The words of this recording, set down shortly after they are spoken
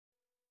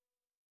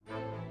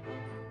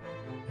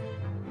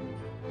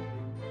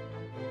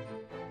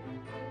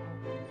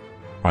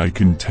I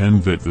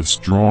contend that the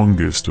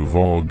strongest of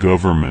all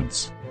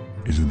governments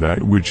is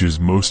that which is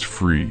most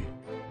free.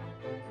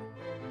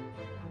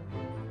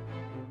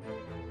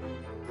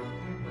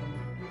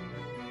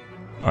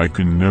 I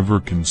can never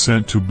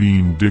consent to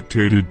being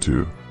dictated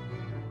to.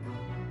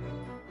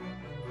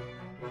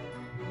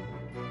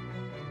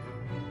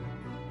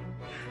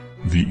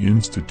 The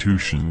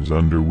institutions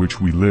under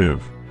which we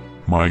live,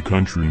 my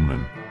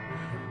countrymen,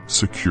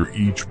 secure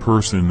each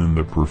person in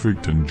the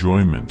perfect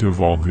enjoyment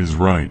of all his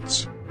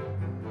rights.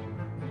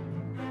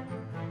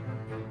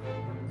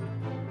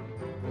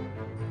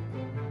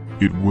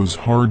 It was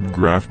hard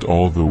graft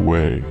all the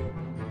way,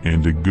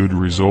 and a good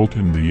result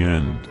in the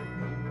end.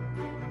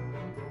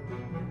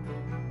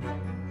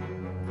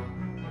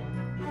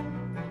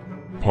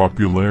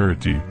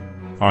 Popularity,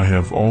 I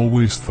have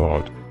always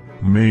thought,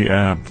 may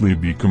aptly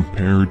be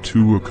compared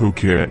to a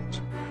coquette.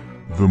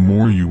 The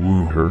more you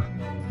woo her,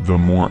 the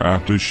more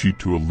apt is she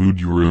to elude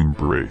your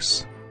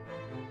embrace.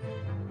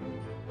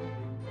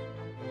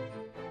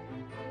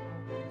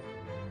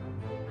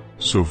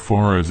 So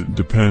far as it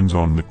depends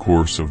on the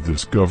course of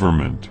this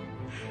government,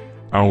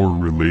 our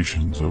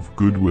relations of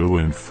goodwill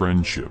and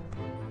friendship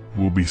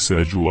will be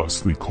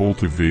sedulously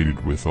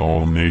cultivated with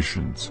all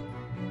nations.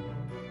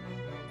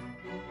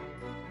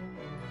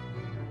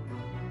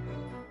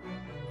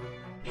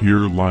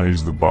 Here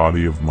lies the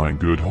body of my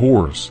good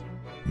horse,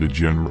 the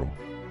General.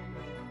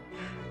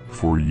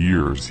 For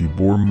years he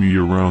bore me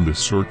around the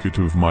circuit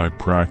of my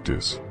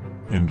practice,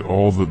 and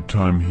all the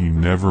time he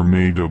never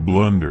made a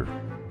blunder.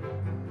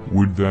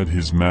 Would that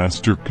his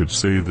master could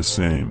say the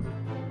same.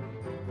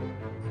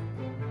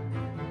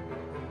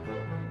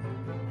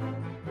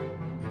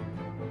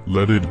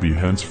 Let it be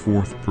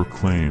henceforth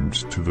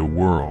proclaimed to the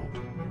world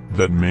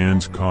that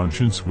man's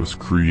conscience was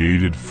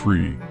created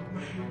free,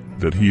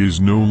 that he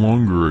is no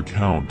longer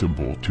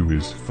accountable to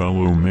his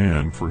fellow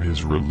man for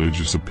his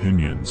religious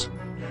opinions,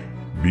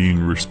 being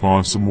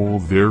responsible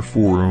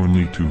therefore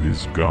only to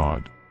his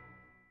God.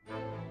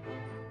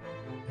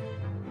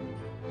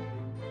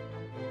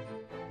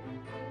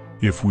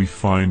 If we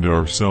find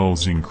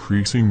ourselves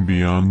increasing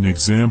beyond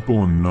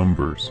example in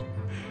numbers,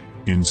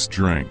 in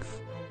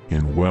strength,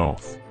 in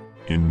wealth,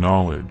 in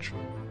knowledge,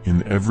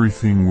 in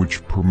everything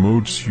which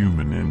promotes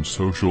human and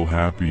social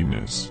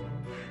happiness,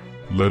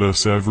 let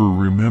us ever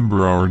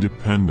remember our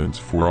dependence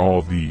for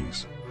all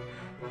these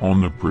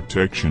on the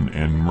protection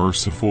and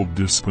merciful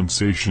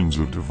dispensations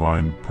of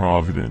divine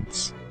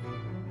providence.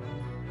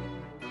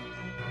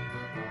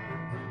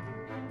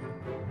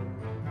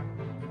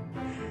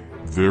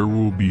 There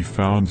will be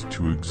found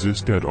to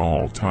exist at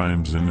all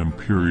times an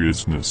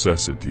imperious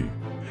necessity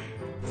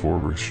for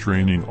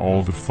restraining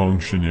all the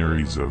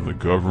functionaries of the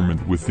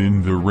government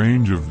within the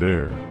range of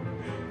their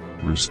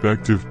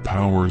respective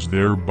powers,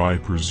 thereby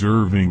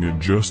preserving a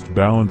just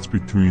balance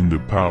between the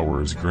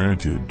powers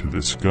granted to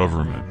this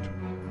government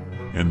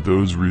and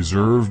those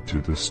reserved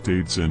to the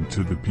states and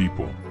to the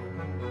people.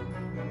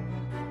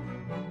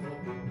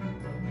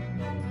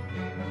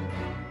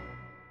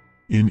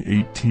 In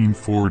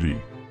 1840,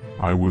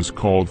 I was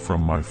called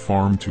from my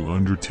farm to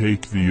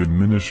undertake the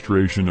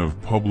administration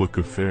of public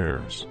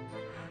affairs,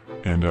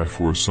 and I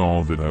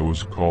foresaw that I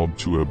was called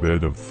to a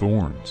bed of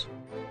thorns.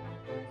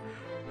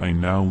 I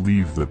now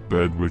leave that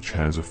bed which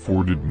has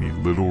afforded me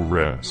little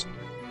rest,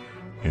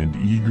 and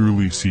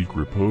eagerly seek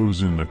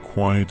repose in the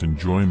quiet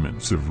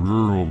enjoyments of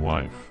rural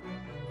life.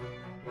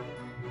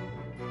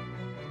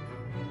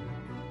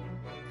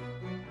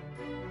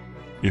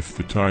 If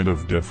the tide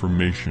of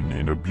deformation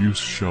and abuse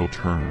shall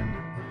turn,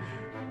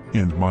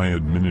 and my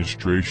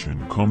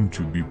administration come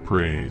to be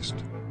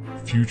praised,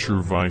 future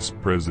vice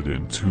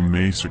presidents who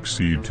may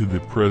succeed to the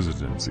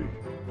presidency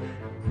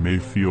may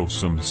feel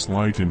some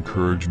slight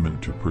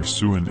encouragement to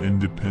pursue an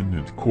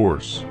independent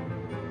course.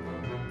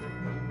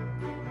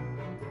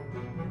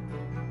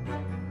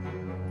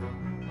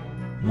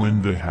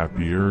 When the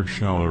happy era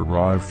shall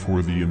arrive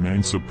for the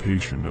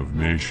emancipation of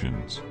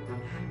nations,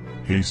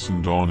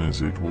 hastened on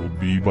as it will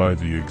be by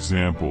the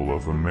example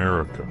of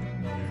America,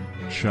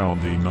 shall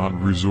they not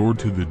resort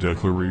to the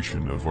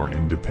declaration of our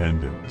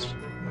independence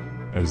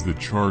as the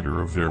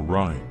charter of their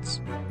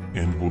rights,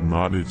 and will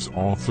not its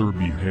author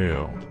be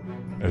hailed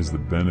as the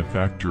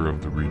benefactor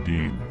of the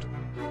redeemed?